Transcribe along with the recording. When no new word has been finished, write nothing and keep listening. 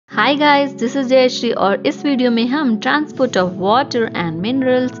Hi guys, this is Jayashree और इस video में हम transport of water and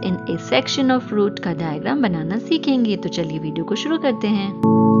minerals in A section of root का डायग्राम बनाना सीखेंगे। तो चलिए वीडियो को शुरू करते हैं।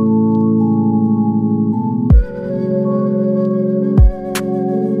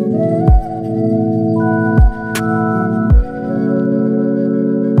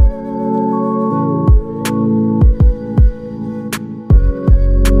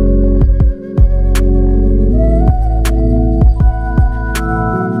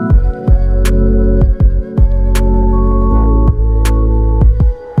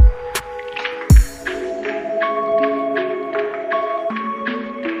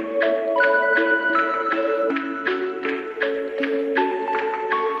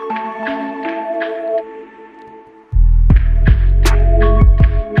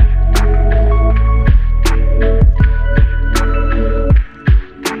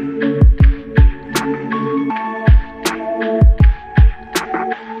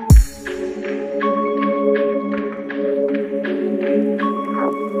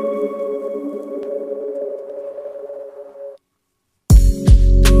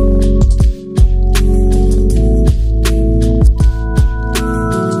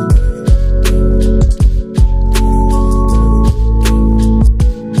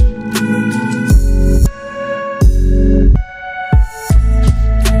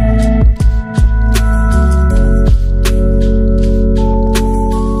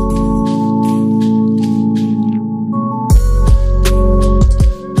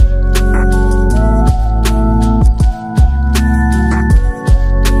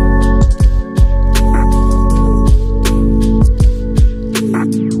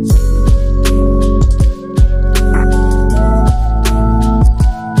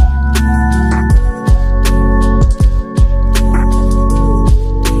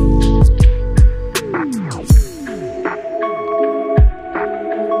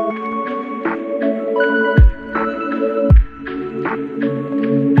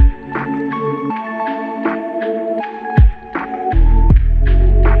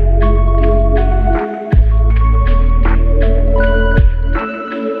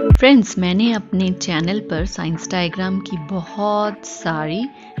 फ्रेंड्स, मैंने अपने चैनल पर साइंस डायग्राम की बहुत सारी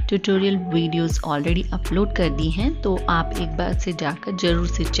ट्यूटोरियल वीडियोस ऑलरेडी अपलोड कर दी हैं, तो आप एक बार से जाकर जरूर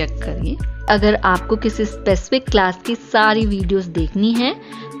से चेक करिए। अगर आपको किसी स्पेसिफिक क्लास की सारी वीडियोस देखनी है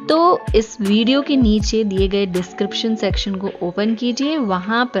तो इस वीडियो के नीचे दिए गए डिस्क्रिप्शन सेक्शन को ओपन कीजिए।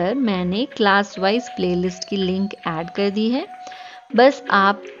 वहाँ पर मैंने क्लास वाइज प्लेलिस्ट की लिंक ऐड कर दी है। बस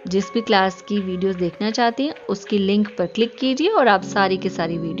आप जिस भी क्लास की वीडियोस देखना चाहते हैं उसकी लिंक पर क्लिक कीजिए और आप सारी की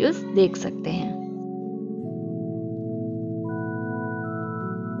सारी वीडियोस देख सकते हैं।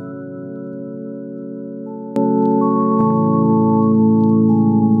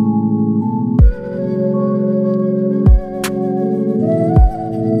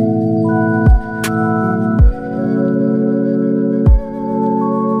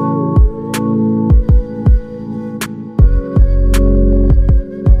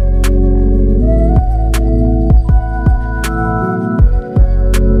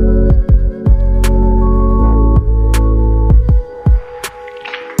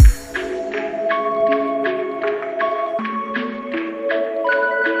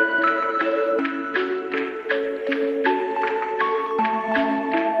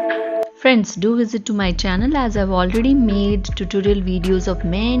 Friends, do visit to my channel as I've already made tutorial videos of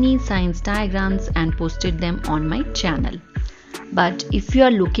many science diagrams and posted them on my channel. But if you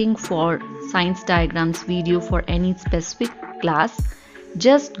are looking for science diagrams video for any specific class,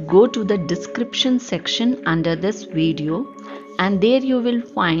 just go to the description section under this video and there you will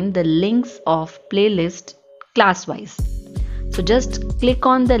find the links of playlist class wise. So just click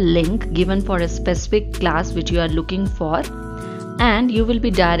on the link given for a specific class which you are looking for, and you will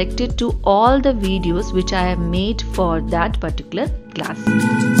be directed to all the videos which I have made for that particular class.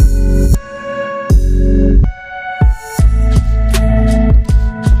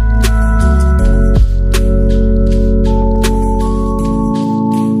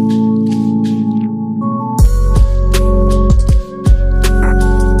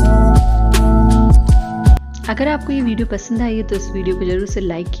 अगर आपको ये video पसंद आई है तो इस video को जरूर से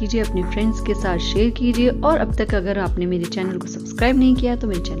लाइक कीजिए, अपने फ्रेंड्स के साथ शेयर कीजिए और अब तक अगर आपने मेरे चैनल को सब्सक्राइब नहीं किया तो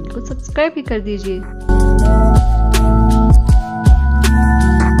मेरे चैनल को सब्सक्राइब भी कर दीजिए।